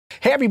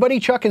Hey everybody,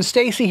 Chuck and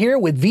Stacy here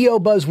with VO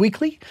Buzz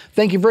Weekly.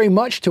 Thank you very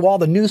much to all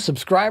the new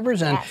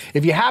subscribers, and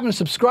if you haven't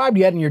subscribed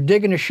yet and you're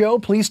digging the show,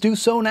 please do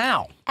so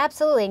now.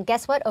 Absolutely, and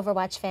guess what,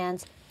 Overwatch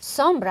fans?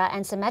 Sombra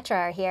and Symmetra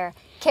are here.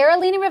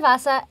 Carolina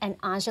Ravassa and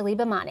Anjali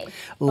Bhimani.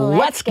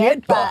 Let's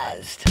get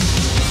buzzed.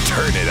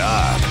 Turn it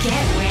up.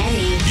 Get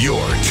ready.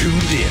 You're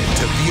tuned in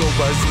to VO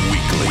Buzz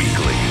Weekly.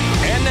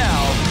 And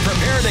now,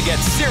 prepare to get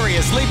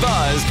seriously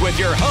buzzed with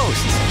your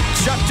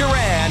hosts, Chuck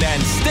Duran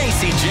and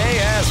Stacy J.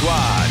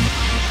 Aswad.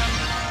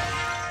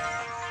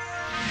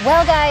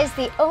 Well, guys,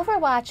 the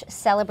Overwatch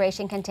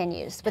celebration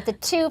continues with the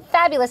two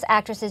fabulous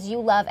actresses you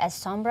love as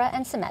Sombra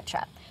and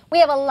Symmetra.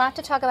 We have a lot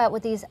to talk about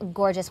with these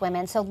gorgeous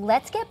women, so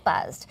let's get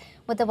buzzed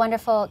with the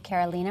wonderful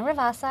Carolina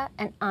Ravassa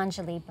and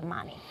Anjali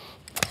Bhimani.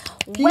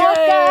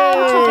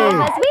 Welcome to VO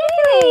Buzz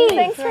Weekly.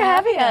 Thanks for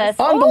having us.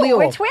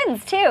 Unbelievable. Ooh, we're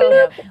twins,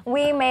 too.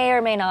 We may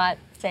or may not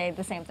say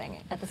the same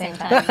thing at the same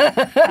time. You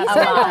spend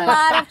a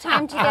lot of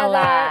time together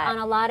on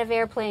a lot of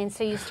airplanes,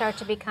 so you start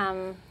to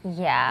become...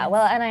 Yeah,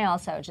 well, and I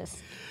also just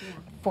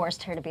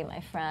forced her to be my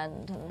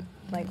friend. And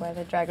likewise,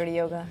 I drag her to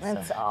yoga.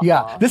 that's awful.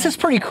 Yeah, this is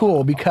pretty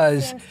cool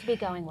because... Seems to be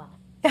going well.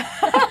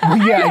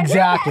 Yeah,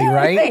 exactly,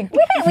 right? We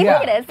think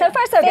it is. So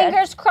far, so good.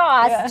 Fingers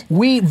crossed.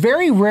 We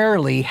very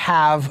rarely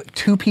have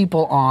two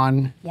people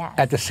on Yes.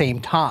 at the same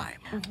time.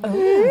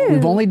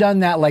 We've only done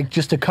that like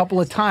just a couple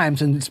of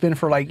times, and it's been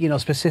for like,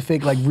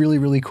 specific, like really,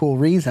 really cool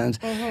reasons.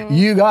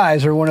 You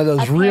guys are one of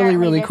those really, Apparently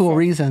really this cool is.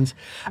 reasons.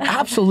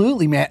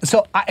 Absolutely, man.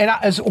 So,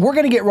 we're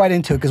going to get right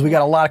into it because we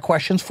got a lot of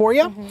questions for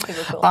you.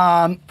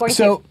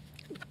 So,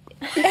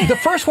 the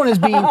first one is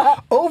being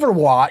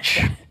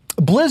Overwatch.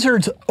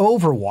 Blizzard's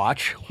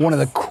Overwatch, one of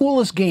the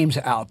coolest games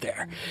out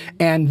there.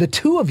 And the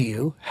two of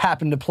you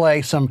happen to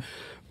play some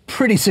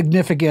pretty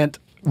significant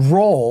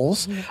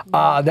roles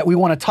that we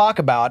want to talk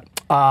about,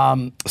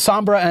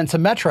 Sombra and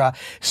Symmetra.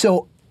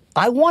 So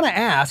I want to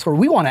ask, or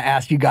we want to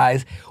ask you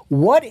guys,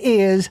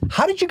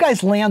 how did you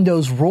guys land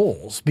those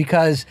roles?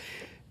 Because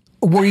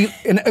were you,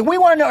 and we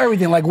want to know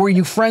everything, like were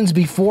you friends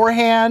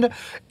beforehand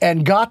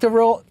and got the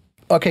role?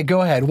 Okay,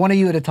 go ahead, one of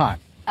you at a time.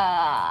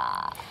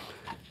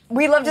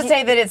 We love to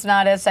say that it's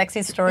not as sexy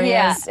a story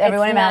as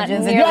everyone it's not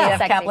imagines. And nearly Jeff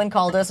sexy. Kaplan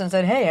called us and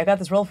said, hey, I got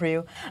this role for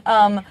you.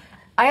 I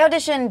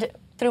auditioned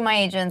through my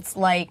agents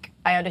like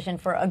I auditioned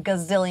for a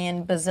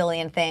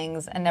bazillion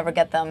things and never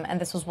get them. And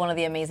this was one of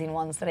the amazing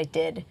ones that I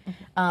did.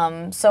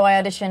 So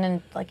I auditioned,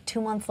 and like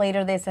 2 months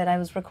later they said I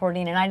was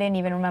recording, and I didn't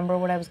even remember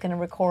what I was going to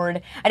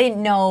record. I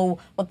didn't know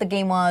what the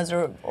game was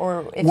or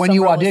if When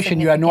you some role was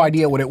auditioned, you had no significant.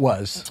 idea what it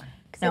was.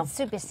 No. It's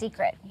super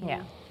secret.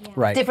 Yeah.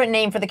 Right. Different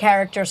name for the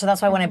character, so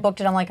that's why when I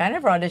booked it, I'm like, I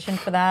never auditioned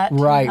for that.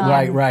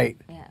 Right.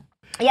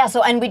 Yeah,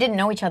 so, and we didn't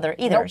know each other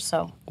either,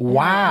 so.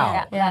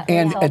 Wow. Yeah.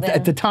 And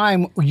at the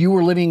time, you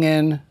were living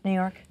in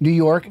New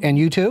York. and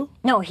you too?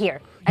 No,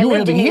 here. You I were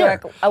lived in living New here.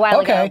 York a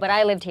while Okay. ago, but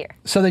I lived here.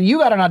 So then you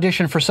got an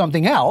audition for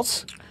something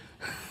else.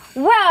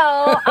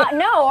 Well,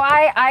 no,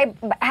 I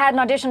had an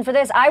audition for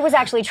this. I was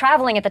actually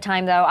traveling at the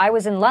time, though. I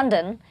was in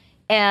London,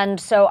 and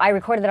so I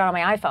recorded it on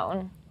my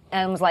iPhone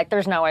and was like,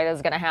 there's no way this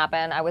is going to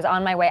happen. I was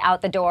on my way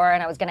out the door,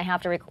 and I was going to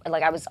have to,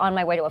 I was on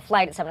my way to a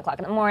flight at 7 o'clock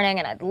in the morning,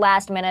 and at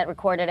last minute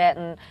recorded it,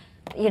 and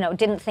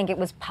didn't think it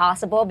was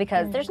possible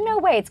because there's no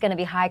way it's going to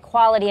be high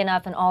quality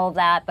enough and all of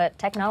that, but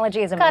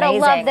technology is amazing. Gotta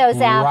love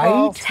those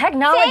apples.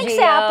 Technology. Thanks,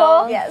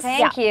 Apple. Yes.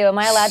 Thank you. Am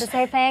I allowed to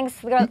say thanks?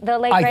 The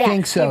late I great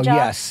think so, Steve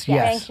Jobs? yes.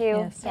 Thank you.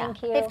 Yes.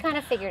 Thank you. They've kind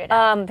of figured it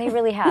out. They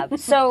really have.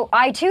 So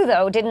I too,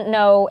 though, didn't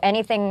know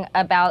anything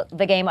about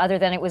the game other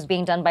than it was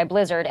being done by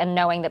Blizzard, and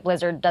knowing that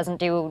Blizzard doesn't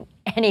do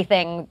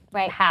anything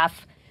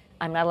half.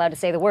 I'm not allowed to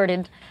say the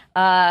worded.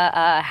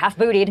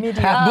 Half-bootied.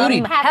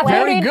 Half-bootied.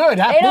 Very good.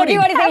 They don't do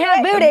anything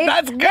half-bootied.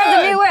 That's good.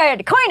 That's a new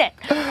word. Coin it.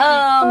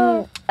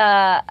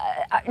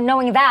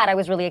 Knowing that, I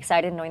was really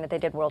excited, knowing that they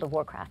did World of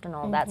Warcraft and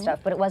all of that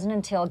stuff. But it wasn't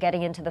until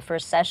getting into the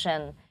first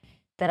session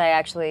that I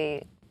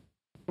actually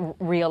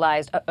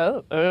realized,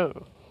 okay.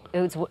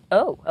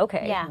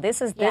 Yeah.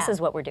 This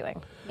is what we're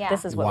doing. Yeah.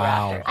 This is what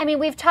Wow. we're after. I mean,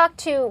 we talked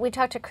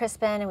to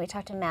Crispin and we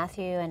talked to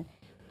Matthew,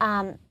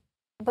 and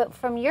but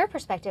from your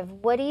perspective,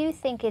 what do you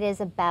think it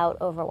is about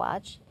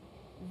Overwatch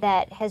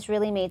that has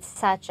really made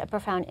such a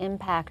profound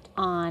impact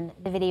on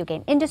the video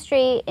game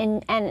industry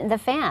and the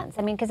fans?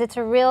 I mean, because it's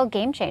a real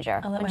game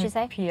changer. Wouldn't you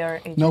say?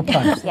 PR agent. No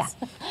puns. Yeah,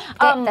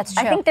 that's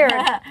true. I think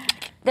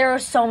there are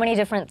so many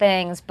different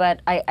things, but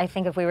I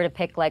think if we were to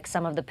pick like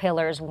some of the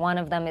pillars, one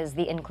of them is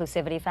the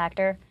inclusivity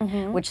factor,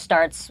 which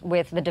starts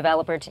with the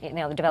developer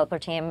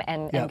team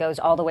and goes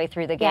all the way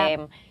through the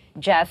game.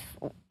 Jeff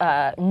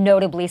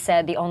notably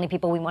said the only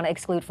people we want to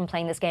exclude from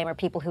playing this game are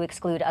people who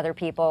exclude other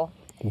people.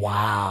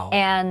 Wow.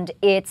 And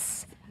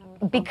it's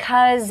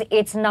because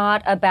it's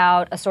not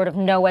about a sort of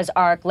Noah's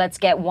Ark, let's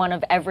get one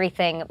of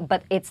everything,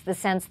 but it's the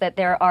sense that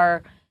there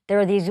are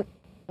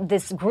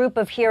this group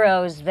of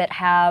heroes that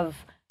have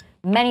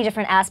many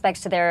different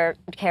aspects to their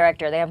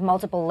character. They have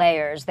multiple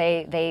layers.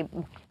 They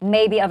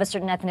may be of a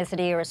certain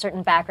ethnicity or a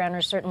certain background or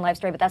a certain life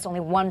story, but that's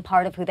only one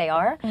part of who they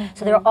are.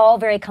 So they're all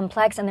very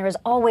complex, and there is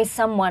always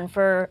someone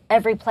for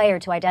every player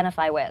to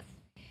identify with.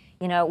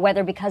 you know,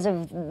 whether because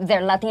of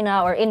they're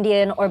Latina or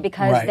Indian, or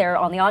because Right. they're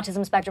on the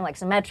autism spectrum like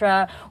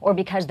Symmetra, or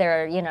because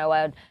they're, you know,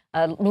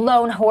 a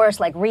lone horse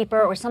like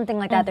Reaper or something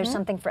like that. There's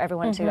something for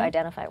everyone to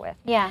identify with.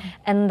 Yeah.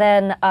 And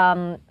then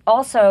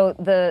also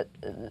the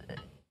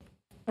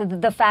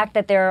fact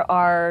that there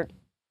are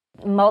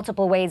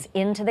multiple ways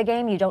into the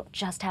game. You don't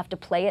just have to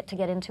play it to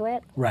get into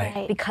it.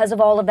 Right. Because of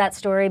all of that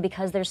story,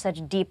 because there's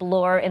such deep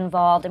lore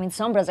involved. I mean,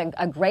 Sombra's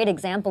a great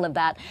example of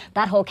that.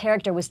 That whole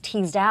character was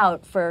teased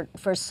out for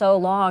so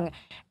long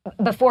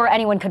before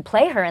anyone could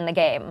play her in the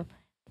game.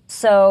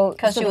 So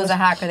Because she was a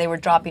hacker, they were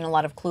dropping a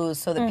lot of clues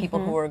so that people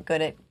who were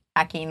good at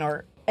hacking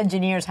or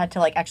engineers had to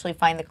like actually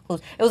find the clues.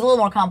 It was a little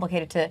more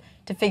complicated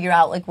to figure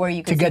out like where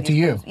you could To see get to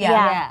these you. clues. Yeah,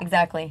 Yeah.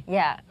 exactly.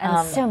 yeah,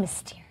 and So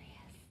mysterious.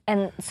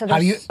 and so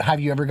there's, Have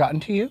you ever gotten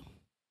to you?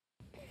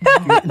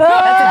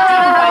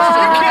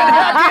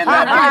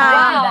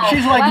 Wow.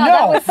 She's like, Wow, no.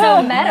 that was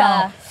so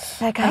meta.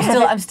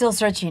 I'm still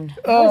searching.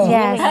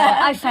 Yes.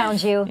 I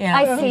found you. Yeah.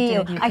 I see You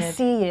you. did, you I did.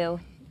 see you.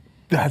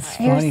 That's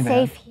You're funny,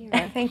 man. safe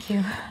here. Thank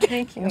you.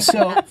 Thank you.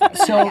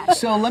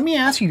 So let me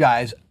ask you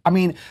guys. I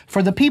mean,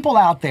 for the people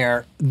out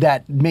there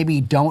that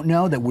maybe don't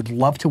know, that would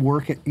love to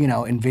work,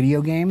 in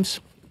video games,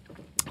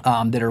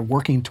 that are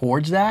working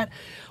towards that,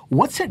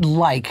 what's it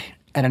like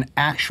at an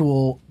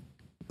actual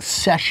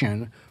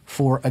session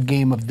for a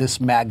game of this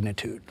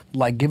magnitude?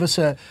 Like, give us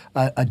a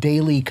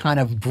daily kind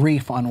of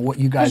brief on what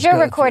you guys. Because you're go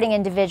through. recording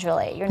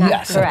individually. You're not.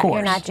 Yes, of correct. course.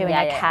 You're not doing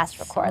Yeah, a yeah. cast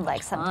record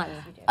like some.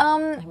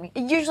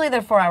 Usually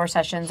they're 4-hour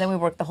sessions, and we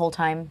work the whole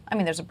time. I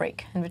mean, there's a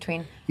break in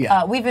between.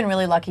 Yeah. We've been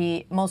really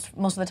lucky. Most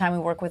of the time, we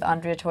work with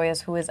Andrea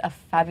Toyas, who is a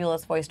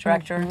fabulous voice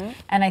director,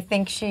 and I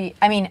think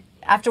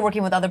after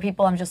working with other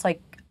people, I'm just like,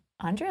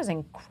 Andrea's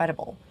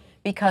incredible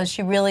because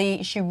she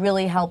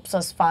really helps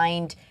us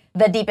find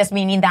the deepest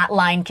meaning that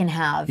line can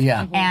have.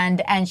 Yeah. And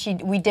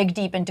we dig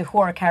deep into who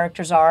our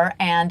characters are,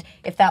 and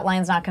if that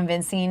line's not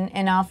convincing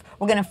enough,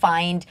 we're gonna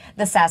find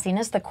the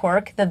sassiness, the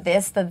quirk, the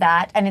this, the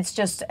that, and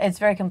it's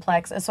very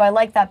complex. So I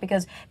like that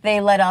because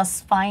they let us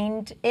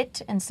find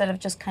it instead of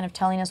just kind of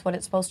telling us what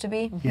it's supposed to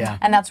be. Yeah.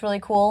 And that's really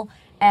cool.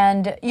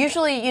 And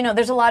usually,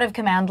 there's a lot of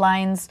command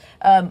lines,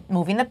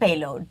 moving the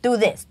payload, do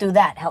this, do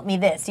that, help me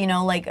this,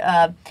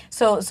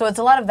 so it's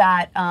a lot of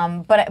that.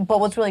 But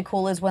what's really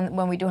cool is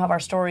when we do have our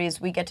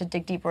stories, we get to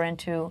dig deeper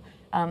into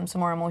some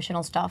more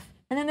emotional stuff.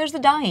 And then there's the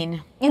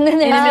dying. And then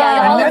there's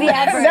all of And the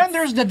then, efforts. then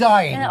there's the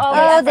dying.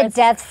 Oh, the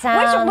death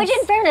sounds. Which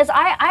in fairness,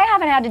 I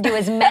haven't had to do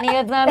as many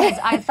of them as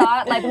I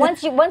thought. Like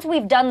once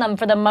we've done them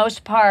for the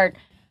most part,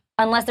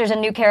 unless there's a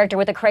new character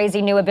with a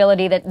crazy new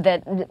ability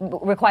that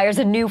requires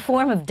a new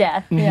form of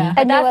death. Yeah. A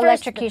But new that first-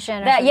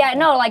 electrocution or that- yeah, something.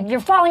 no, like you're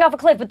falling off a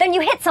cliff, but then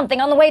you hit something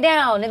on the way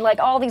down, and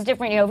like all these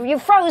different, you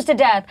froze to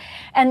death,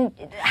 and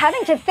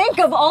having to think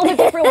of all the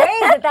different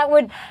ways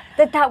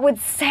that would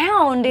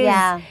sound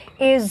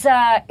is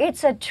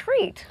it's a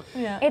treat.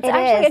 Yeah. It's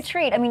actually a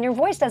treat. I mean, your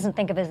voice doesn't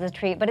think of it as a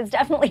treat, but it's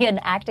definitely an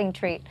acting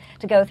treat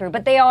to go through.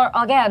 But they are,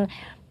 again,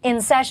 in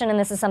session, and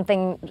this is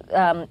something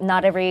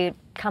not every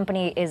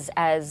company is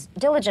as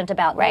diligent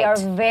about. They are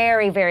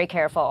very, very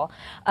careful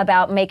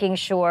about making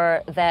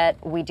sure that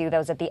we do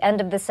those at the end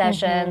of the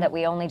session, that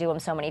we only do them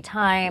so many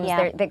times,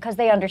 because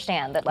they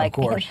understand that like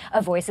course.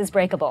 a voice is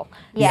breakable.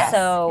 Yes.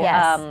 So,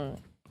 Yes.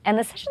 and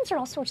the sessions are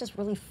also just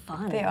really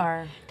fun. They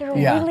are. They're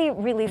Yeah. really,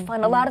 really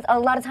fun. A lot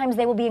of times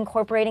they will be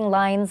incorporating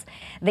lines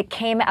that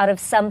came out of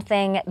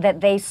something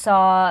that they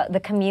saw the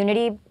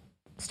community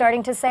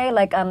starting to say,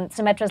 like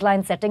Symmetra's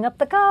line, setting up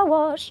the car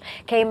wash,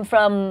 came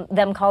from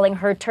them calling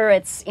her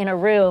turrets in a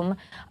room.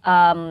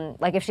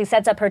 Like if she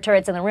sets up her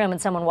turrets in the room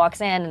and someone walks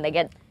in and they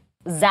get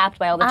zapped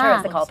by all the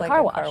turrets, they call it the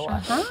car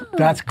wash.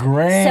 That's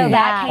great. So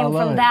that I came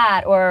love from it.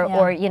 that,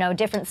 or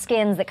different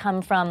skins that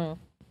come from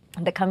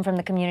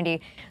the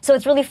community. So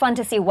it's really fun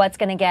to see what's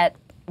going to get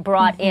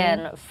brought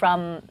in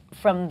from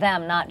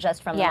them, not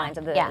just from the minds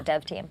of the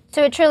dev team.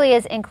 So it truly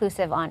is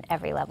inclusive on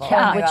every level,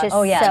 Yeah. which is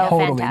Oh, yeah. so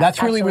Totally. fantastic.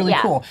 That's really, really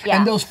Yeah. cool. Yeah.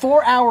 And those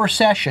 4-hour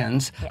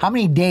sessions, how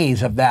many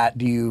days of that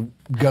do you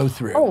go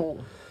through? Oh,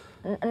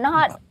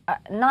 not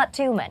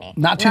too many.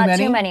 Not too many? Not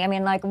too many. I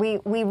mean, like we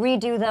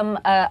redo them.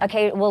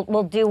 Okay,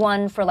 we'll do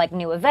one for like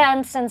new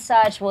events and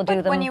such. We'll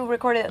do them When you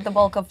recorded the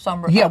bulk of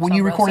Sombra. Yeah, of when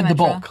you Sombra, recorded the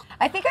Symmetra, bulk.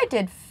 I think I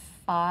did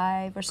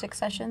 5 or 6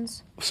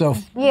 sessions. So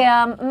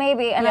Yeah,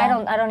 maybe. And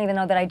Yeah. I don't even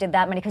know that I did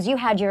that many because you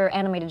had your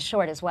animated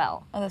short as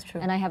well. Oh, that's true.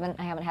 And I haven't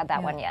had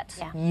that one yet.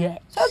 Yeah.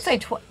 So I'd say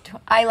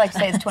I like to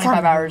say it's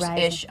 25 hours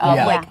ish of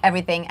Yeah. like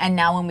everything. And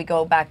now when we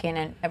go back in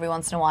and every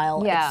once in a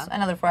while, Yeah. it's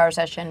another 4-hour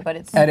session. But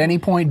it's at any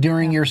point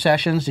during your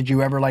sessions, did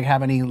you ever like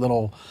have any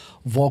little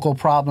vocal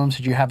problems?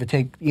 Did you have to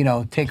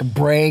take a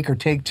break or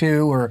take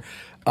two or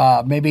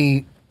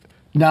maybe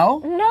no?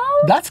 No.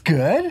 That's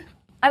good.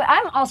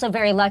 I'm also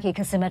very lucky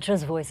because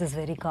Symmetra's voice is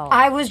very calm.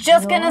 I was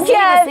just gonna say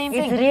Yes, the same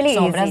thing. it's really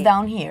Sombra's easy.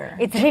 down here.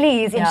 It's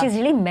really easy, and Yeah. she's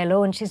really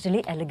mellow, and she's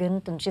really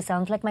elegant, and she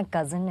sounds like my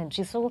cousin, and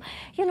she's so,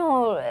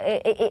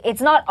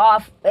 it's not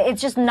off,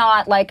 it's just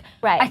not like,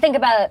 Right. I think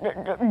about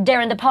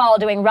Darren DePaul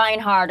doing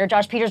Reinhardt, or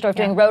Josh Petersdorf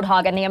doing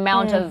Roadhog, and the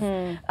amount of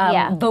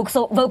Yeah.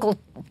 vocal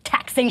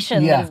taxation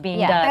relaxation Yeah. that is being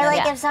Yeah. done. Or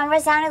like if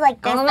Sombra sounded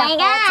like this Oh the my whole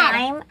God.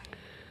 time,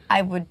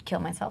 I would kill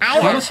myself.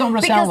 What does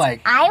Sombra sound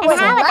like? I would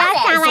how would that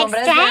love sound it.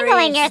 like Sombra's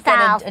strangling she's got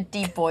yourself? a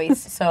deep voice,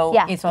 so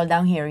Yeah. it's all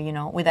down here, you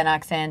know, with an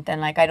accent, and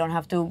like I don't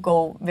have to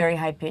go very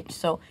high pitched.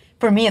 So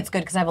for me, it's good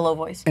because I have a low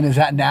voice. And is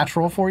that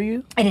natural for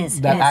you? It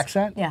is. That it is.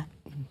 accent? Yeah.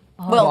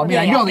 Well, I mean,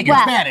 I know that you're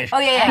Well- Spanish. Oh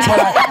yeah,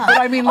 yeah. But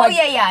I mean, Oh, like,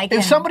 yeah, yeah, I if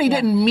can, somebody yeah.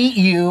 didn't meet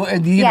you,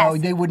 and you know,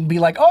 Yes. they wouldn't be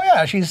like, oh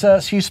yeah, she's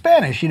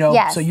Spanish, you know.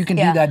 Yes. So you can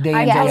Yeah. do that day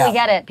I in day totally out.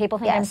 get it. People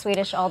think I'm Yes.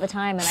 Swedish all the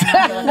time, and I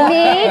have to look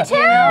Me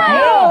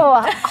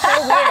too.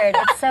 so weird.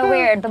 It's so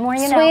weird. The more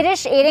you know.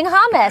 Swedish eating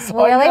hummus.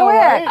 I Really know,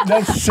 weird. right?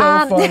 That's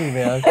so funny,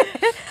 man.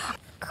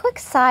 Quick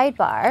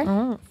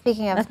sidebar.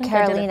 Speaking of think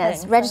I did a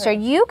Carolina's thing. register,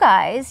 you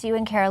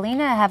and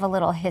Carolina have a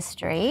little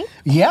history.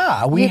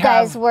 Yeah, we You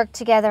guys have. worked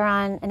together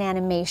on an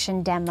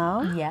animation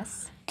demo.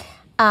 Yes.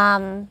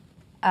 Um,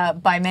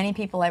 By many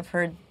people, I've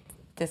heard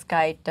this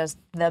guy does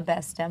the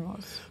best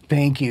demos.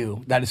 Thank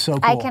you. That is so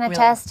cool. I can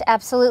attest,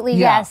 absolutely,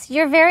 Yeah. yes.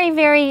 You're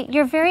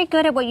very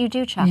good at what you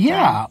do, Chuck.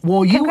 Yeah,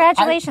 well,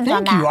 Congratulations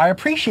on thank you. that. I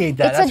appreciate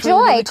that. It's a That's really,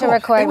 joy really to cool.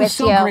 record It was with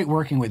so you. great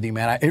working with you,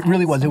 man. It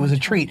really was. It was a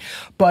treat.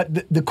 But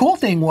the cool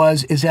thing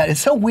is that it's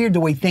so weird the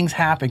way things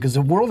happen because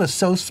the world is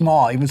so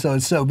small, even though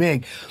it's so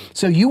big.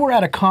 So you were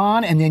at a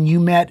con, and then you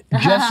met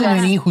Jess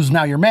Winnie, who's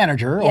now your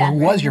manager, or Yeah. who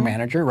was your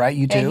manager, right?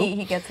 You Yeah, two.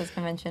 he gets his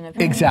convention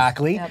appearance.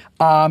 Exactly. Yep.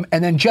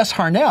 And then Jess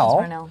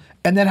Harnell. Harnell.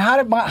 And then how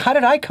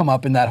did I come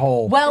up in that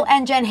whole? Well,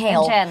 and Jen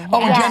Hale. Jen.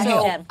 Oh, and Yeah. Jen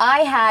Hale. Jen. I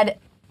had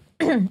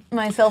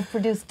my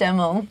self-produced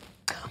demo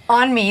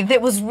on me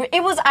that was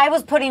I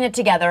was putting it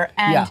together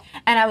and Yeah.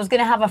 and I was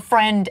gonna have a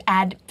friend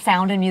add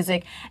sound and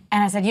music,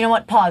 and I said, you know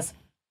what, pause.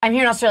 I'm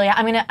here in Australia.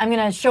 I'm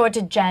gonna show it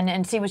to Jen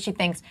and see what she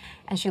thinks,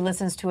 and she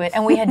listens to it.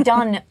 And we had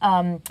done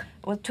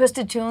with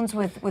Twisted Tunes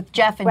with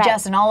Jeff and Right.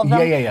 Jess and all of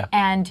them. Yeah.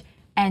 And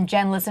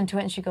Jen listened to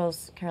it and she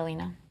goes,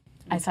 Carolina,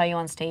 I saw you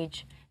on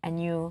stage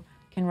and you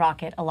can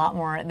rock it a lot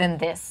more than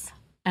this.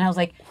 And I was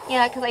like,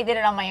 yeah, because I did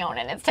it on my own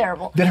and it's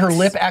terrible. Did her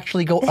lip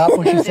actually go up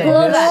when she said She this?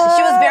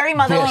 was very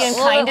motherly This.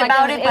 and kind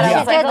about it, but I Yeah.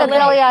 was like, Did the okay.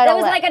 Billy It Idol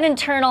was lip. like an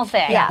internal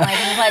thing. Yeah. Like,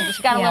 it was like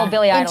she got a little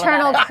Billy Idol.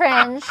 internal about it.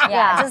 cringe.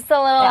 Yeah, just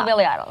a little Yeah.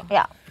 Billy Idol.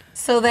 Yeah.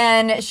 So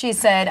then she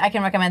said, I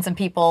can recommend some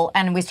people,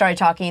 and we started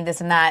talking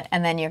this and that,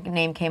 and then your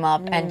name came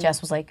up, and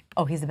Jess was like,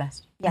 oh, he's the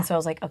best. Yeah. And so I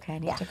was like, okay, I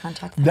need to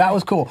contact him. That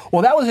was cool.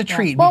 Well, that was a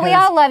treat. Well, we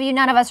because all love you.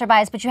 None of us are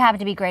biased, but you happen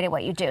to be great at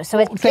what you do. So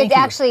it thank you.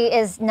 actually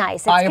is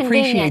nice. It's I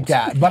convenient. appreciate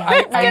that, but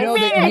I know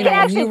that convenient. I can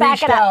actually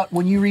back it up.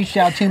 when you reached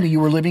out to me, you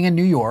were living in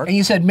New York, and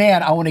you said,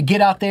 "Man, I want to get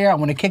out there. I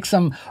want to kick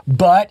some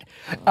butt,"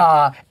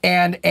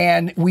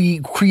 and we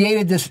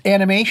created this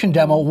animation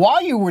demo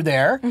while you were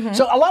there. Mm-hmm.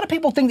 So a lot of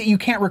people think that you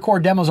can't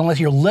record demos unless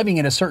you're living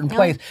in a certain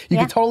place. You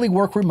Yeah. can totally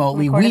work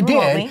remotely. Recorded We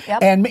remotely, did,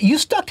 yep. and you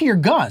stuck to your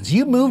guns.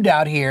 You moved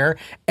out here,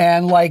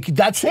 and like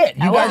that's it.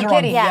 You guys wasn't are on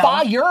kidding. Yeah.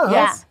 fire.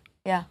 Yeah.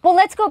 Yeah. Well,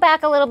 let's go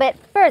back a little bit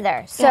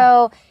further.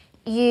 So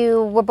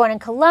you were born in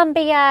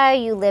Colombia.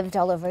 You lived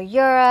all over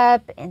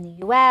Europe, in the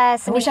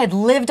U.S. I wish I'd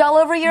lived all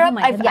over Europe.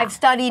 my God. I've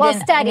studied, Well, in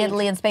studied.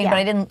 Italy and Spain, Yeah. but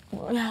I didn't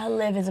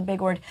live is a big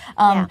word.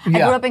 Yeah. I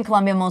Yeah. grew up in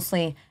Colombia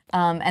mostly,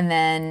 and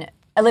then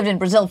I lived in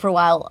Brazil for a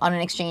while on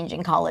an exchange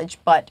in college,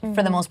 but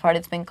for the most part,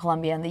 it's been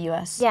Colombia and the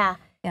U.S. Yeah.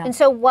 Yeah. And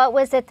so what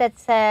was it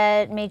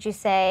that made you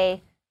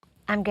say,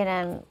 I'm going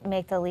to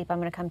make the leap, I'm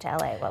going to come to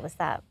L.A.? What was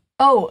that?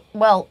 Oh,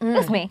 well,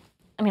 Just me.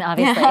 I mean,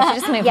 obviously, she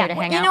just moved here to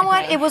hang you out. know with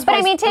what? me. It was But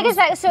I mean, take us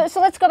back. So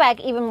let's go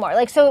back even more.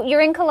 Like, so you're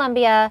in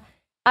Colombia.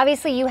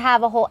 Obviously, you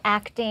have a whole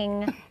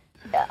acting,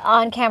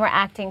 on-camera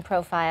acting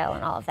profile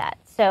and all of that.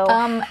 So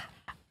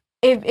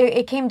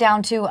It came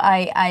down to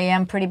I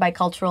am pretty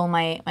bicultural.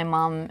 My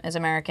mom is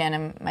American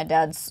and my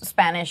dad's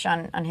Spanish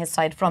on his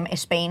side from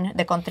Spain,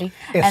 the country.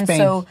 And Spain.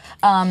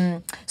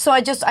 so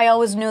I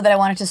always knew that I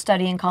wanted to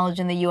study in college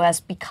in the U.S.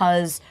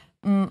 because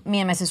me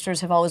and my sisters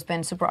have always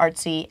been super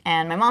artsy,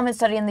 and my mom had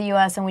studied in the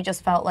U.S. and we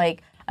just felt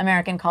like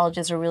American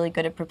colleges are really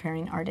good at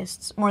preparing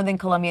artists, more than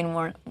Colombian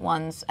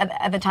ones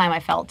at the time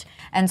I felt.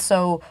 And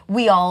so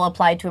we all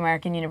applied to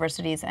American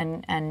universities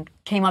and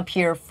came up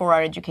here for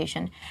our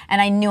education.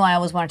 And I knew I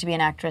always wanted to be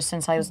an actress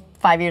since I was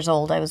 5 years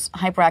old. I was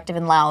hyperactive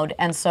and loud.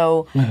 And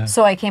so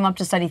I came up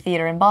to study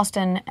theater in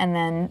Boston and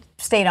then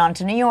stayed on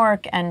to New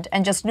York and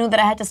just knew that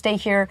I had to stay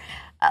here.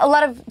 A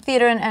lot of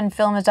theater and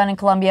film is done in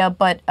Colombia,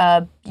 but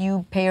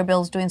you pay your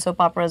bills doing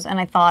soap operas. And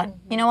I thought,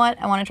 you know what,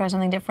 I want to try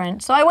something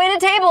different. So I waited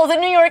tables in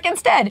New York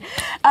instead.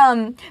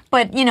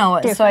 But, you know,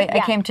 so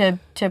I came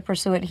to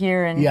pursue it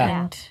here and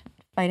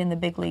fight in the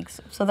big leagues.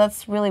 So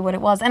that's really what it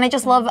was. And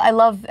I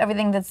love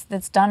everything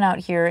that's done out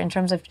here in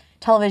terms of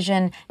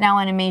television, now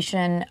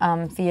animation,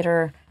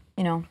 theater.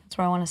 You know, that's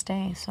where I want to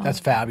stay. So That's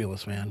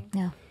fabulous, man.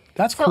 yeah.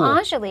 That's So cool.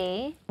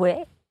 Anjali,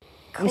 Wait.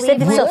 You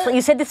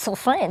said it's so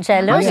French.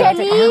 I love Yeah. it.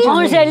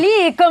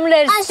 Angélie, comme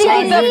le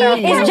stinky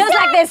Angélie. It's just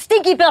like the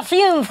stinky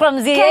perfume from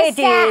the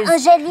 80s.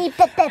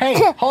 Anjali,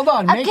 Hey, hold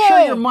on. Make sure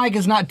your mic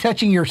is not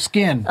touching your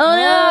skin. Oh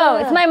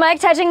no, is my mic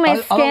touching my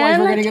Otherwise,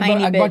 we're skin? going to get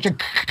Tiny a bit. bunch of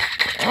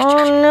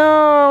Oh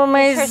no,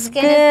 my Her skin,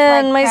 skin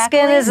is, like, my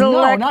skin is crackly? No,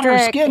 electric. not her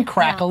skin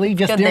crackly.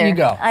 Just Good there you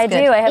there. go. I do.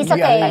 Good. I have. He's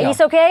okay.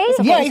 He's okay.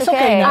 Yeah, he's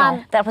okay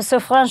now. That was so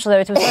French though.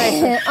 It was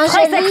very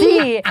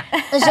Angélique.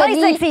 très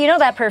sexy. You know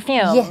that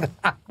perfume?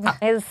 Yeah.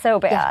 It's so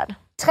bad.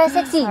 Très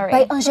sexy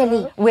by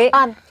Angélique. Wait.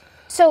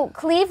 So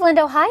Cleveland,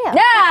 Ohio. Yeah,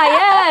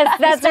 yes,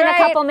 You that's spent right. a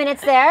couple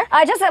minutes there.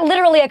 Just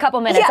literally a couple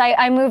minutes. Yeah.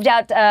 I moved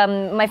out.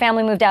 My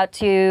family moved out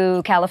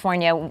to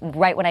California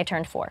right when I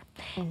turned 4,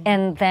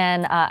 and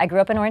then I grew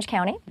up in Orange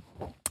County,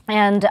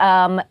 and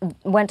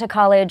went to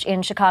college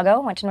in Chicago.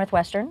 Went to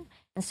Northwestern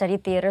and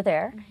studied theater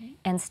there,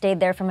 and stayed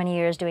there for many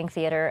years doing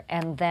theater,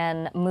 and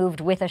then moved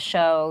with a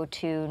show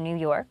to New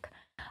York.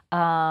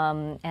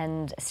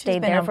 And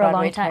stayed been there on for a long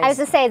Broadway time. I was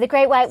to say The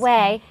Great White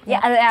Way.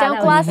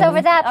 Don't gloss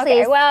over that,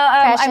 please. Okay, well,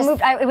 I Precious.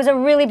 moved. It was a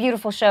really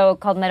beautiful show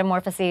called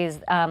Metamorphoses,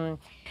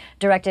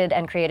 directed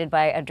and created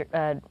by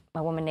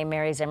a woman named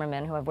Mary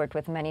Zimmerman, who I've worked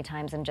with many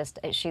times, and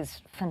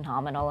she's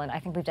phenomenal. And I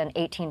think we've done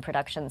 18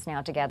 productions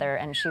now together,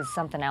 and she's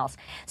something else.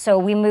 So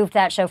we moved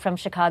that show from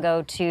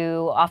Chicago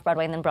to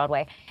off-Broadway and then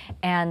Broadway,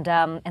 and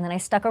then I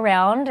stuck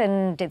around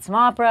and did some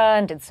opera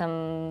and did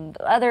some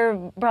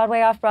other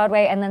Broadway,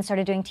 off-Broadway, and then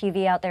started doing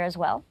TV out there as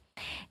well.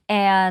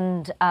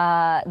 And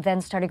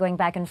then started going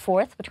back and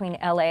forth between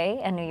LA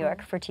and New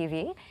York for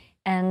TV.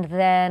 And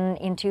then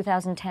in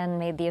 2010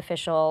 made the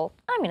official,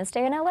 I'm going to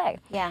stay in LA.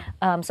 Yeah.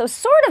 So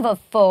sort of a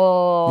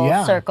full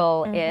Yeah.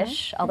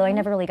 circle-ish, although I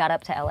never really got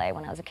up to LA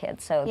when I was a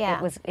kid. So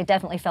Yeah. it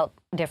definitely felt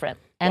different.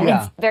 And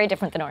Yeah. it's very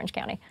different than Orange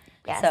County.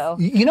 Yes. So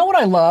You know what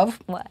I love?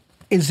 what?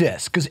 Is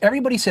this, because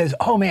everybody says,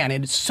 oh man,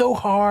 it's so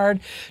hard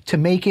to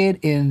make it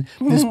in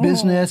this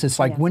business. It's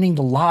like winning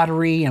the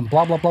lottery and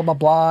blah, blah, blah, blah,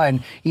 blah.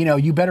 And,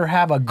 you better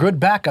have a good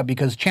backup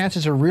because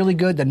chances are really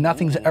good that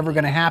nothing's ever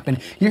going to happen.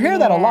 You hear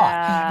that a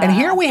lot. And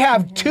here we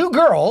have two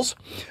girls,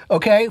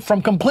 okay,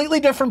 from completely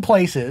different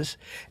places.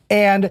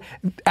 And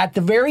at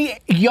the very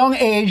young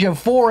age of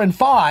 4 and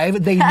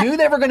 5, they knew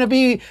they were going to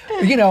be,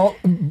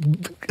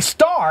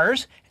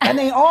 stars, and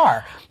they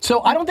are.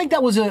 So I don't think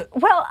that was an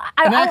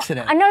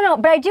accident. No,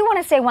 but I do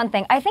want to say one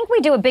thing. I think we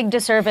do a big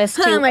disservice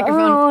to. Microphone.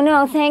 Oh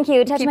no, thank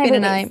you. Touch my Keep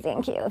it boobies. tonight.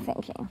 Thank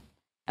you.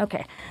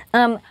 Okay.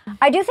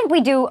 I do think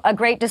we do a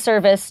great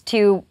disservice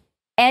to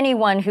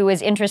anyone who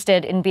is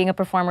interested in being a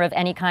performer of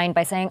any kind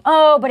by saying,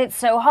 "Oh, but it's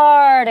so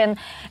hard," and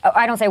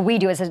I don't say we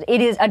do.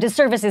 It is a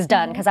disservice is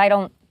done because I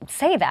don't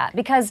say that,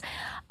 because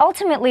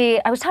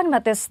ultimately, I was talking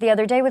about this the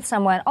other day with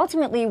someone.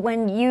 Ultimately,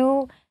 when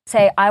you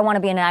say, I want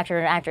to be an actor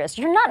or an actress,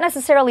 you're not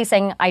necessarily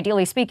saying,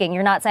 ideally speaking,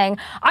 you're not saying,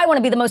 I want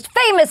to be the most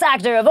famous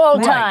actor of all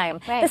time.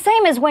 Right. The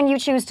same as when you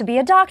choose to be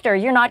a doctor.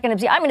 You're not going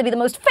to be, I'm going to be the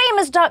most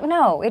famous doctor.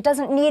 No, it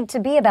doesn't need to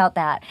be about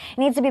that.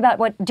 It needs to be about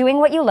doing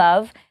what you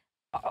love,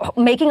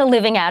 making a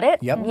living at it,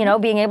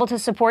 being able to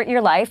support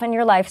your life and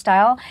your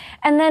lifestyle,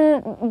 and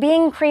then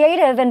being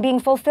creative and being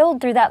fulfilled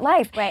through that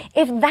life. Right.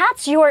 If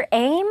that's your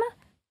aim,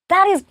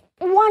 that is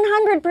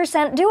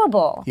 100%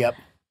 doable. Yep.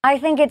 I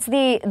think it's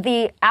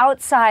the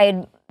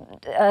outside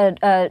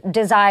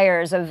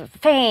desires of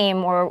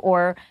fame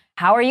or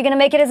how are you going to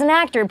make it as an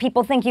actor?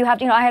 People think you have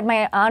to, I had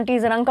my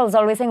aunties and uncles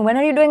always saying, when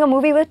are you doing a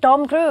movie with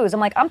Tom Cruise? I'm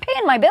like, I'm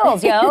paying my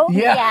bills, yo.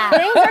 Yeah.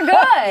 Things are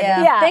good.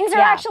 Yeah. Things are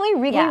Yeah. actually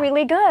really, Yeah.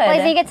 really good. Well, I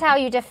think it's how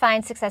you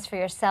define success for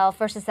yourself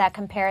versus that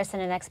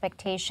comparison and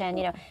expectation.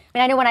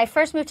 I know when I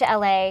first moved to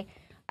LA,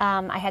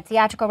 I had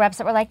theatrical reps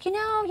that were like, you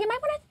might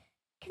want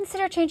to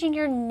consider changing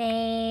your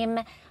name.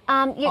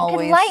 You can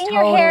Always, lighten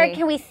your hair. totally.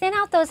 Can we thin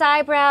out those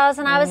eyebrows?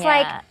 And I was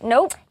like,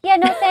 nope. yeah,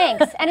 no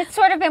thanks. And it's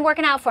sort of been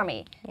working out for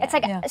me. It's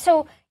like,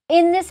 so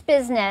in this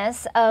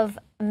business of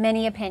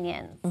many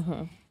opinions,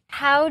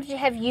 how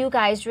have you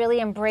guys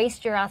really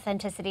embraced your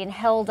authenticity and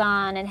held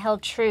on and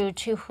held true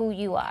to who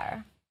you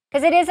are?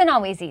 Because it isn't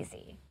always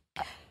easy.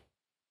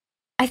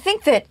 I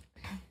think that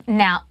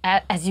now,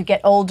 as you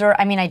get older,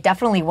 I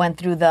definitely went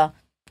through you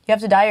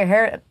have to dye your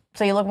hair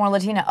so you look more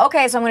Latina.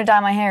 Okay, so I'm going to dye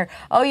my hair.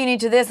 Oh, you need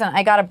to this, and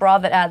I got a bra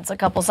that adds a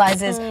couple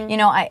sizes.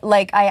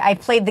 I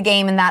played the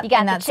game in that You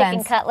got in the that chicken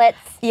sense. cutlets.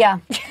 Yeah.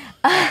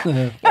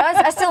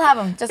 I still have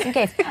them, just in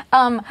case.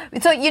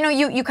 So,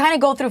 you kind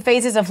of go through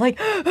phases of like,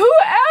 who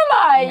am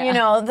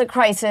I? The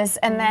crisis.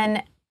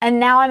 And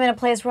now I'm in a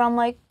place where I'm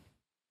like,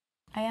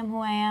 I am who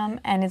I am,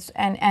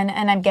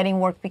 and I'm getting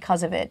work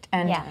because of it.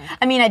 And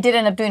I did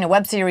end up doing a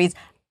web series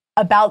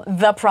about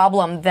the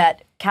problem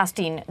that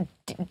casting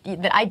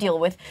that I deal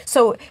with.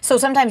 So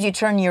sometimes you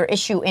turn your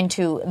issue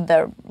into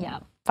the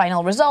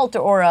final result,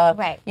 or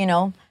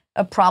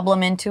a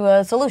problem into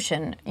a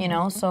solution.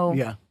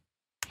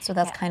 So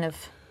that's kind of.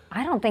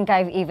 I don't think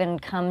I've even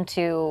come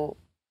to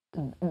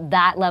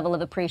that level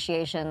of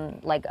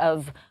appreciation,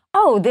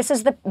 this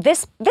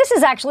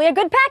is actually a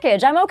good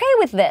package. I'm okay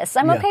with this.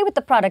 I'm okay with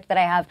the product that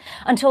I have,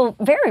 until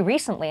very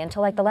recently,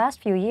 until like the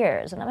last few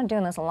years, and I've been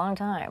doing this a long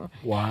time.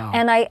 Wow.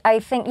 And I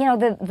think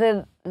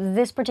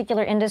this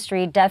particular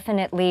industry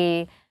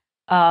definitely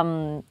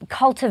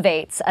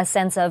cultivates a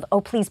sense of,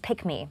 oh, please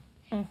pick me,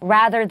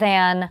 rather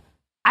than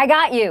I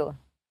got you.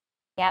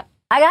 Yep.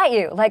 I got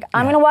you.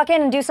 I'm going to walk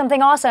in and do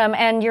something awesome,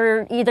 and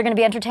you're either going to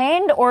be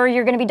entertained or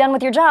you're going to be done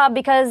with your job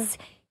because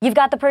you've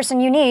got the person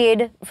you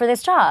need for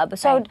this job.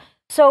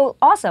 So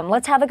awesome.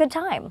 Let's have a good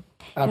time.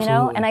 Absolutely. You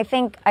know, and I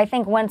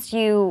think once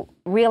you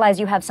realize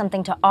you have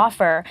something to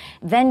offer,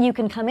 then you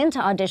can come into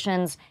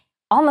auditions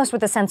almost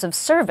with a sense of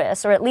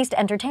service, or at least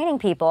entertaining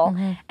people,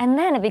 and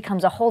then it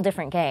becomes a whole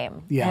different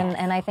game. Yeah.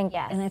 And I think,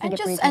 and I think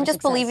it breeds more just success.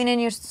 believing in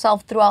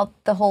yourself throughout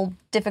the whole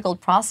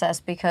difficult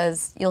process,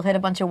 because you'll hit a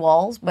bunch of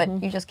walls, but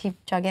you just keep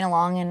chugging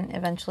along, and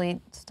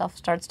eventually stuff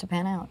starts to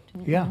pan out.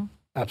 Yeah,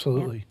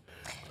 absolutely.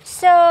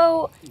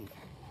 So,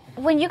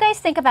 when you guys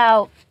think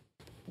about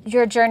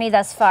your journey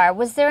thus far,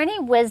 was there any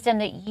wisdom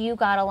that you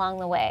got along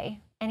the way?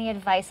 Any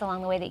advice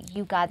along the way that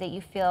you got that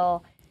you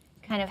feel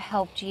kind of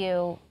helped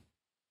you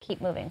keep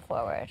moving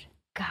forward?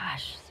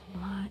 Gosh, so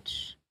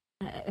much.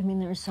 I mean,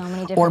 there were so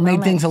many different Or made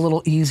moments. things a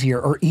little easier,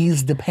 or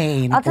eased the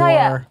pain. I'll tell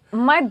you,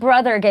 my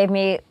brother gave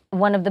me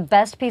one of the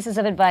best pieces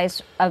of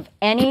advice of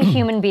any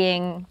human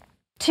being,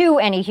 to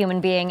any human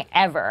being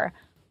ever,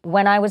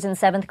 when I was in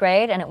 7th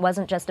grade, and it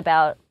wasn't just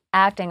about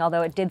acting,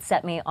 although it did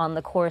set me on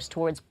the course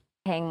towards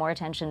paying more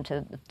attention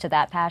to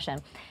that passion.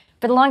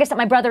 For the longest time,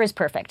 my brother is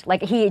perfect.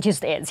 Like, he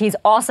just is. He's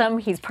awesome.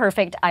 He's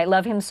perfect. I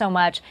love him so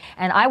much.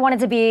 And I wanted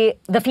to be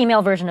the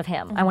female version of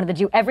him. I wanted to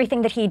do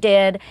everything that he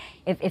did.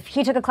 If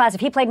he took a class,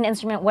 if he played an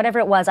instrument, whatever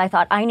it was, I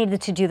thought I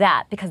needed to do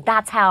that, because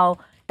that's how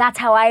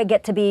I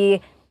get to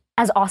be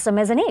as awesome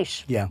as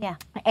Anish. Yeah. Yeah.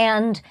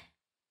 And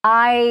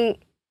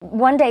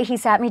one day he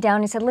sat me down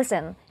and he said,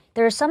 listen,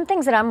 there are some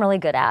things that I'm really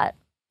good at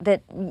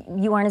that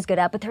you aren't as good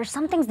at, but there are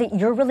some things that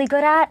you're really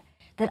good at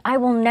that I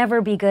will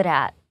never be good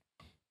at.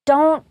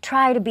 Don't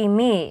try to be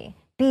me,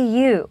 be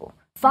you.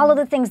 Follow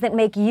the things that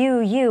make you,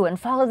 you, and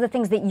follow the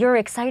things that you're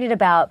excited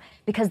about,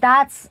 because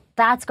that's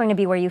going to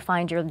be where you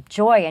find your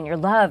joy and your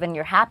love and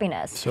your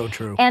happiness. So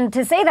true. And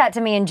to say that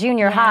to me in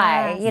junior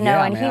high, you know,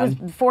 Yeah, and man.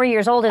 he was 4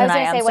 years older than I am.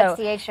 I was gonna say, what's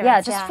the age yeah,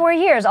 difference? just Yeah. 4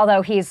 years,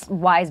 although he's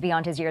wise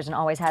beyond his years and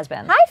always has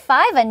been. High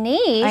five,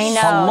 Anish. I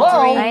know.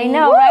 Hello. I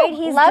know, Woo! right?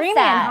 He's Love dreamy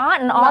that. and hot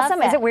and Love awesome.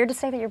 Is that. it weird to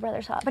say that your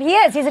brother's hot? But he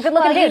is. He's a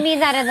good-looking Well, you dude. mean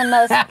that in the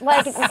most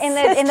Like in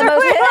the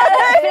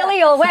most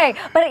filial way.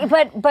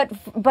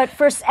 But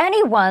for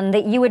anyone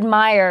that you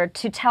admire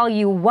to tell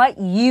you what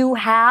you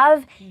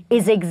have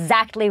is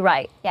exactly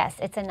right. Yes,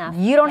 it's enough.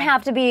 You don't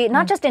have to be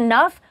not just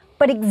enough,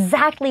 but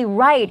exactly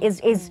right is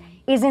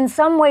in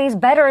some ways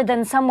better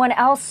than someone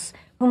else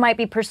who might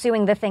be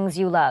pursuing the things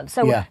you love.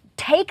 So Yeah.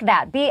 take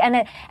that.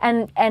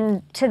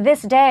 And to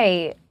this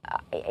day,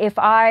 if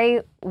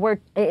I were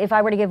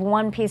to give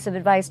one piece of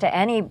advice to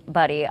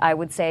anybody, I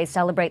would say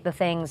celebrate the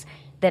things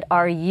that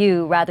are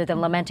you rather than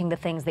lamenting the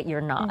things that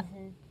you're not.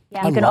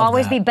 Yeah. You can love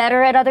always that. be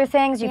better at other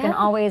things. You can Yeah,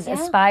 always yeah.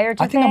 aspire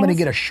to I think I'm going to things.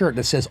 get a shirt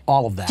that says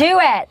all of that. Do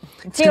it.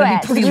 Do gonna be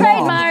it. pretty long.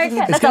 Trademark. It's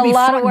That's gonna a be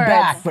lot front of and words.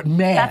 back, but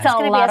man. That's It's a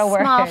going to lot be of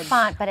a small words.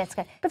 font, but it's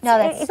good. But, No,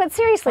 that's but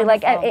seriously,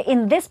 like wonderful.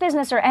 in this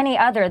business or any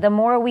other, the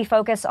more we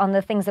focus on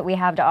the things that we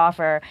have to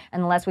offer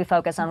and the less we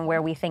focus on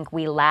where we think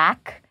we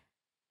lack,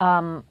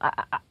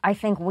 I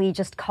think we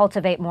just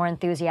cultivate more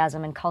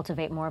enthusiasm and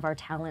cultivate more of our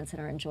talents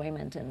and our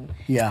enjoyment. And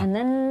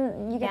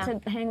then you get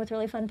to hang with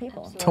really fun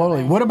people.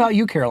 Totally. What about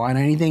you, Caroline?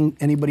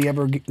 Anybody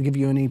ever give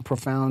you any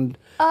profound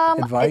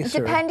advice? or-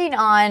 Depending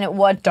on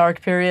what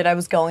dark period I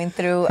was going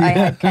through, I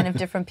had kind of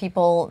different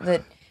people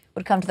that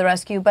would come to the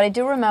rescue. But I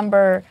do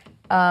remember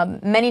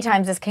many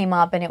times this came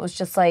up, and it was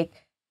just like,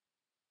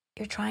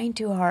 you're trying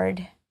too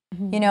hard.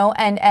 You know,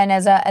 and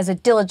as a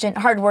diligent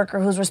hard worker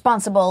who's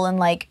responsible and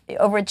like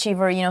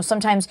overachiever, you know,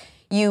 sometimes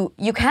you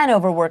can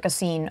overwork a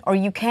scene, or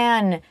you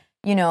can,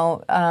 you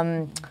know,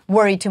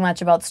 worry too much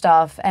about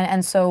stuff.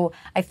 And so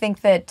I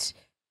think that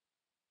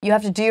you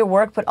have to do your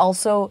work, but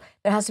also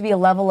there has to be a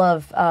level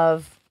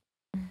of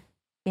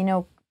you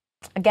know,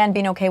 again,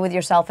 being okay with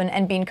yourself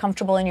and being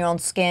comfortable in your own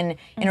skin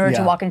in order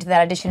to Yeah. walk into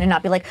that audition and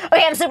not be like,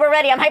 okay, I'm super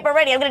ready, I'm hyper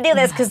ready, I'm gonna do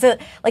this, because they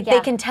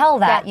can tell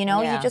that, you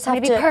know, Yeah. you just It's have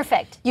gonna to be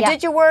perfect. You Yeah.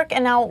 did your work,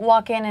 and now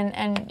walk in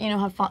and you know,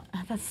 have fun.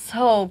 That's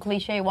so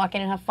cliche, walk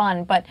in and have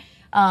fun, but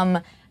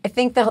I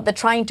think the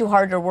trying too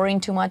hard or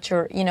worrying too much,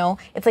 or you know,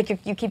 it's like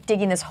you keep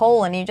digging this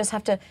hole, and you just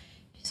have to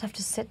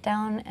sit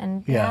down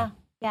and Yeah.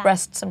 Yeah.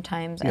 rest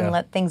sometimes Yeah. and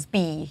let things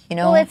be, you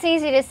know. Well, it's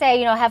easy to say,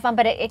 you know, have fun,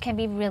 but it can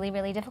be really,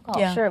 really difficult.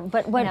 Yeah. Sure,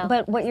 but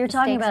know, what you're the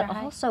talking stakes about are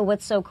high. also,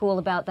 what's so cool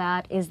about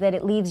that is that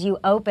it leaves you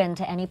open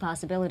to any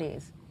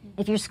possibilities.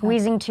 If you're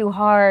squeezing too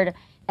hard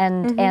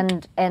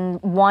and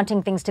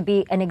wanting things to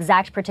be an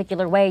exact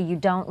particular way, you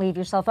don't leave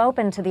yourself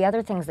open to the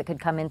other things that could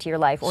come into your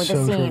life, or the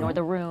So scene, true. or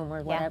the room,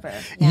 or whatever.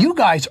 You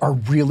guys are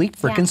really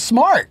freaking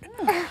smart.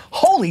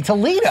 Holy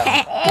Toledo.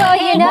 Well,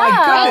 you know,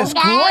 My goodness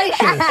gracious.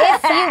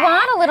 if you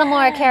want a little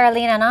more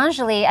Carolina and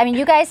Anjali, I mean,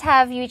 you guys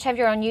you each have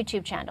your own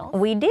YouTube channel.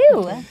 We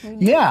do.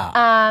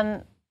 Yeah.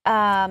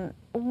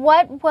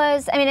 What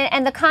was, I mean,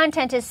 and the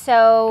content is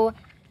so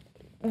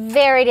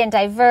varied and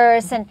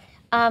diverse, and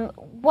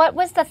what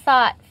was the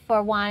thought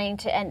for wanting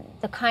to, and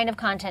the kind of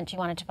content you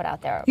wanted to put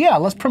out there? Yeah,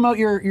 let's promote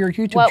your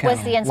YouTube What channel.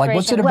 was the Like,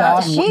 what's it inspiration? about? Well,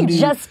 and what She you do?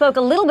 just spoke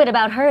a little bit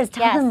about hers.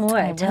 Tell Yes. them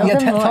more. Tell Yeah,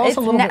 them more. tell us a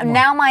little bit more.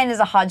 Now mine is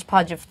a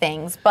hodgepodge of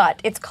things, but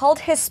it's called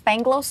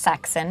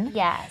Hispanglo-Saxon.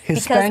 Yes.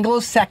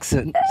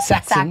 Hispanglo-Saxon.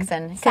 Saxon.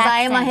 Because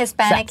I am a Saxon.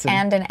 Hispanic Saxon.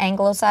 and an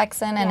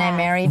Anglo-Saxon, and I Yeah.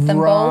 married them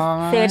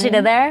both. See what you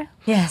did there?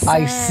 Yes.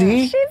 I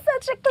see. She's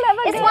such a clever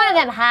It's girl. one of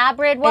them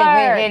hybrid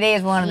words. It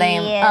is one of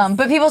them. Yes.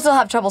 But people still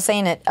have trouble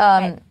saying it.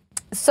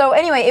 So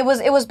anyway, it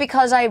was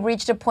because I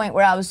reached a point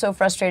where I was so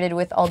frustrated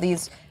with all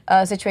these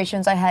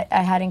situations I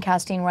had in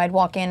casting where I'd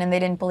walk in and they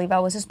didn't believe I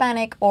was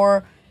Hispanic,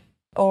 or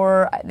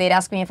they'd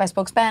ask me if I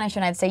spoke Spanish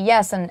and I'd say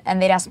yes, and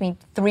they'd ask me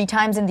 3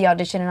 times in the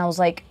audition, and I was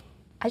like,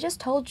 I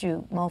just told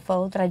you,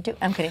 mofo, that I do.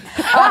 I'm kidding.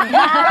 But it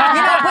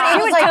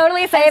You was would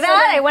totally say and so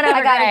that? then It went over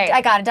great.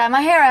 I got to dye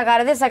my hair. I got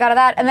to this. I got to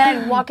that. And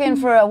then I'd walk in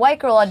for a white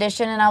girl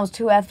audition, and I was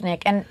too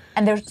ethnic. And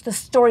there's the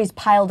stories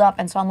piled up.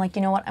 And so I'm like,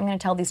 you know what? I'm going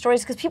to tell these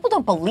stories because people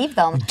don't believe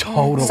them.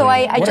 Totally. So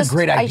I What a just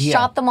great I idea.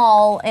 shot them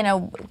all in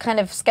a kind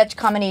of sketch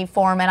comedy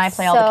form, and I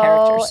play all the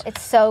characters.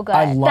 It's so good.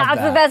 I love That's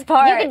that. the best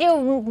part. You can do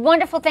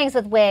wonderful things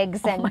with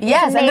wigs and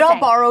Yes, and they're all amazing.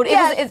 borrowed.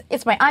 Yes.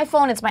 It's my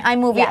iPhone. It's my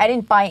iMovie. Yeah. I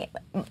didn't buy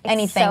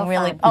anything so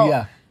really. fun. Oh,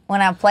 Yeah.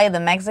 when I play the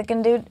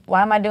Mexican dude,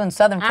 why am I doing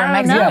Southern for a I don't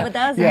Mexican? know, Yeah. but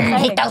that was Yeah.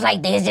 exciting. He does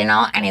like this, you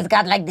know, and he's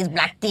got like these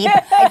black teeth.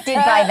 I did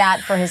buy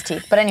that for his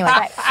teeth, but anyway.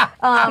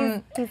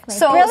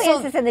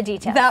 Brilliance is in the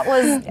details. That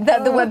was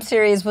the web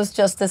series was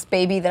just this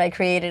baby that I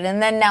created,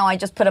 and then now I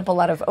just put up a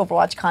lot of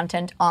Overwatch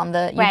content on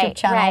the YouTube Right,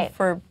 channel right.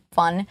 for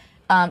fun.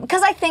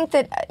 Because I think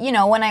that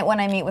when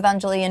I meet with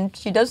Anjali and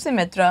she does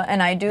Symmetra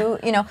and I do,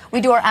 we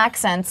do our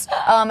accents.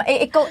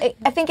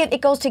 I think it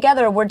goes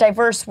together. We're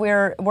diverse.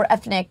 We're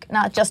ethnic,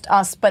 not just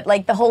us, but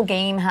like the whole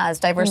game has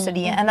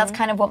diversity, and that's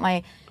kind of what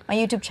my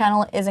YouTube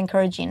channel is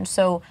encouraging.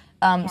 So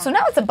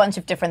now it's a bunch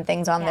of different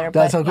things on there.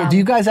 That's But so good. Do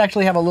you guys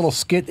actually have a little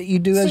skit that you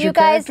do as you your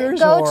guys characters?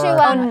 go or?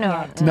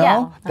 to No?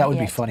 yeah. That would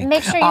be funny.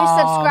 Make sure you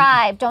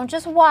subscribe. Don't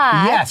just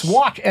watch. Yes,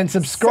 watch and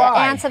subscribe.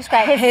 And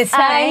subscribe. It's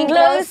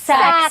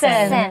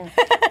Anglo-Saxon.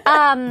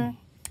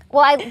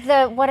 What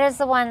is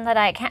the one that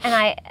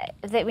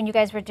when you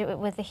guys were doing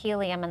with the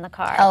helium in the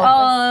car?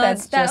 Oh,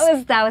 that's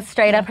that was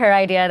straight up her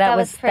idea. That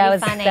was pretty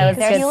funny. That was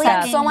There's good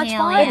helium. stuff. so much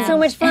fun. Helium. It's so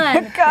much fun.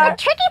 The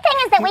tricky thing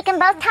is that we can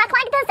both talk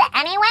like this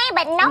anyway,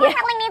 but no one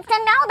really needs to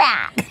know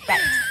that.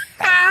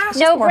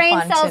 No more brain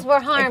fun cells to- were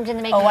harmed in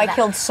the making Oh, of I that.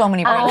 killed so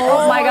many brain Oh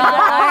cells. my god,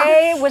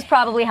 I was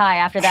probably high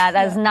after that.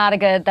 That was not a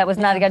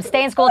good.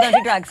 Stay in school, don't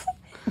do drugs.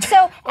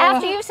 So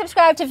after you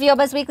subscribe to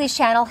VioBuzz Weekly's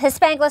channel,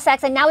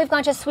 Hispanglo-Saxon, now we've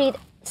gone to Sweet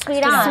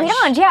Orange. Sweet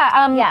Orange,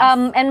 yeah.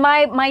 Yes. And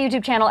my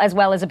YouTube channel as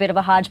well is a bit of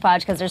a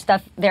hodgepodge because there's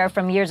stuff there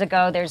from years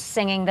ago. There's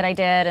singing that I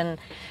did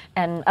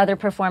and other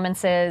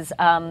performances.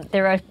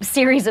 There are a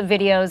series of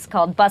videos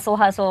called Bustle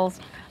Hustles,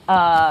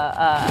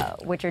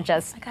 which are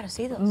just I gotta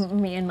see those.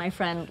 me and my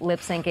friend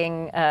lip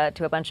syncing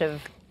to a bunch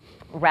of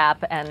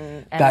rap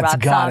and That's rock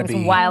gotta songs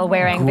be while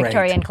wearing great.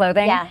 Victorian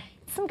clothing. Yeah.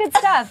 Some good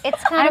stuff.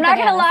 It's kind I'm of not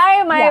gonna bananas.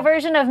 lie, my Yeah.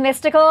 version of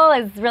Mystical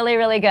is really,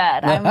 really good.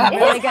 I'm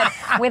really good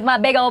with my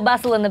big old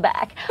bustle in the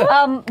back.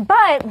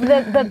 But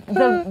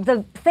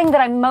the thing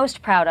that I'm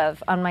most proud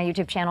of on my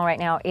YouTube channel right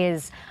now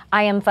is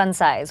I Am Fun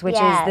Size, which is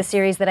the Yes.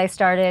 series that I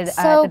started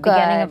So at the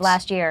beginning of good.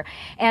 last year.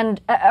 And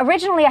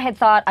originally I had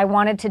thought I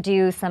wanted to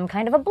do some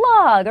kind of a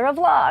blog or a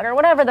vlog or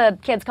whatever the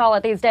kids call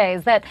it these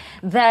days that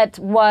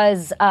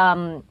was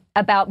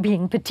about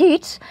being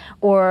petite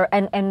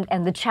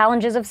and the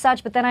challenges of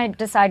such, but then I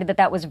decided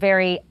that was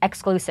very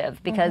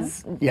exclusive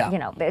because Yeah.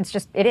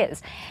 it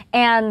is.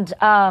 And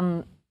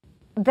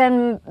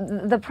then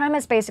the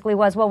premise basically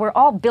was, well, we're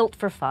all built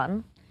for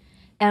fun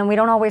and we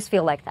don't always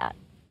feel like that.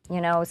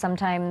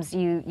 Sometimes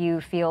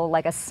you feel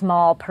like a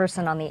small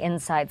person on the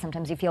inside.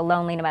 Sometimes you feel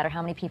lonely no matter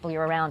how many people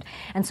you're around.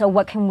 And so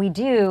what can we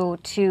do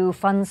to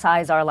fun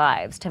size our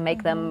lives, to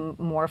make them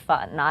more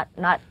fun?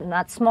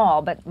 Not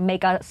small, but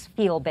make us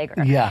feel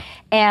bigger. Yeah.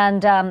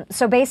 And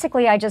so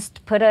basically I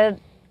just put a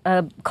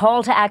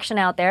call to action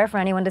out there for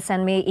anyone to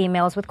send me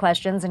emails with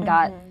questions and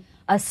got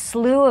a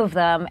slew of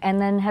them and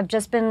then have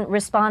just been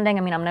responding.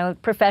 I mean, I'm no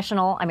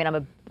professional. I mean, I'm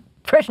a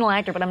professional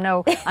actor, but I'm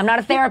not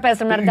a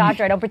therapist, I'm not a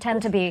doctor, I don't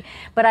pretend to be.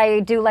 But I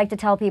do like to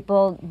tell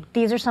people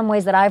these are some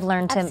ways that I've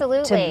learned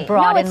Absolutely. to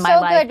broaden it's my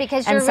so life. good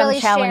because and you're some really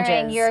sharing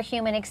challenges. your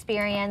human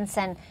experience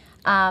and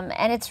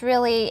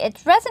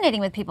it's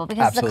resonating with people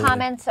because Absolutely. the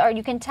comments are,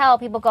 you can tell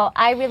people go,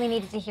 I really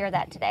needed to hear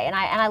that today. And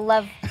I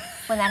love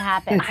when that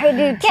happens. I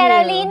do too.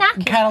 Carolina?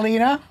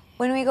 Catalina?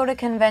 When we go to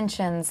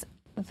conventions,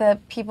 the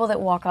people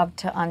that walk up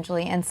to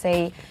Anjali and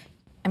say,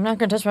 I'm not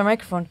going to touch my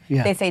microphone.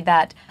 Yeah. They say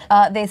that.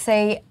 They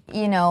say,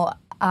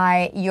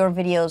 your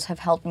videos have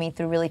helped me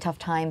through really tough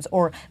times,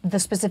 or the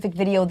specific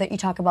video that you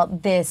talk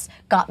about this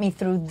got me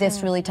through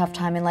this really tough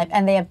time in life.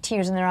 And they have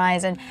tears in their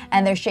eyes and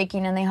they're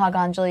shaking and they hug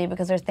Anjali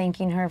because they're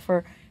thanking her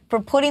for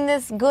putting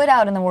this good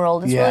out in the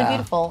world. It's Yeah. really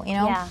beautiful,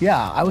 Yeah.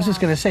 Yeah, I was just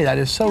going to say that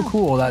is so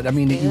cool that that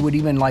you would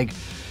even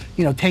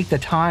take the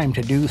time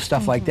to do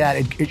stuff like that.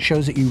 It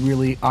shows that you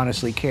really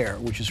honestly care,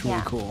 which is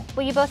really cool.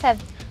 Well, you both have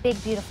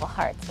big, beautiful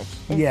hearts, which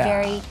is Yeah.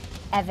 very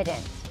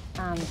evident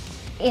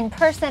in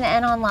person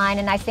and online.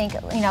 And I think,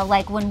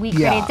 like when we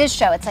created this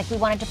show, it's like we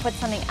wanted to put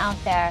something out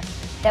there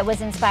that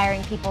was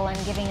inspiring people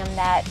and giving them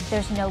that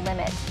there's no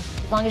limit.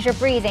 As long as you're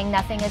breathing,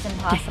 nothing is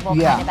impossible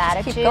kind of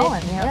attitude. Keep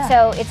going.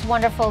 So it's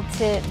wonderful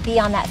to be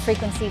on that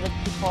frequency with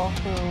people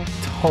who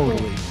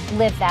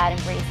live that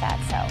and breathe that.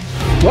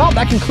 So. Well,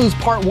 that concludes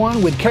part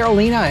 1 with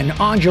Carolina and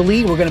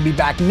Anjali. We're going to be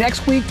back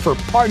next week for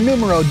part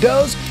numero 2,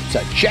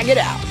 so check it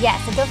out.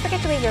 Yes, and don't forget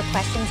to leave your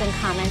questions and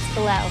comments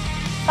below.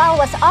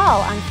 Follow us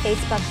all on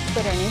Facebook,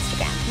 Twitter, and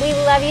Instagram. We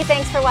love you.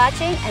 Thanks for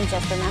watching, and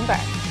just remember,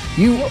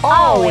 you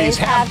always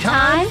have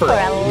time for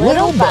a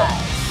little buzz.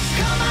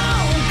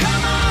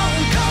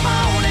 Come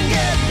on and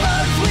get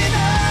buzzed with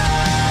us.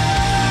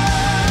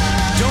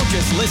 Don't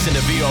just listen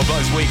to VO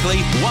Buzz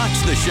Weekly.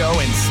 Watch the show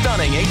in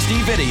stunning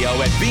HD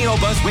video at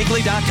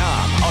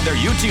VOBuzzWeekly.com, on their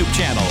YouTube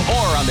channel,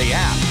 or on the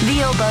app.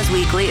 VO Buzz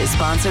Weekly is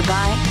sponsored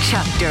by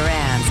Chuck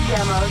Duran's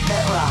Demos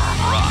That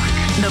Rock.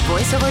 The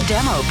voiceover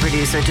demo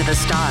producer to the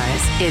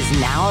stars is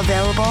now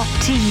available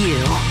to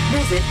you.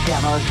 Visit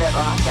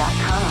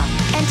demosthatrock.com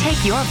and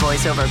take your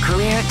voiceover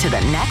career to the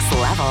next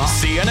level.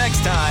 See you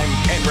next time.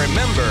 And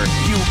remember,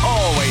 you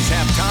always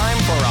have time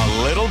for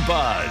a little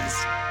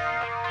buzz.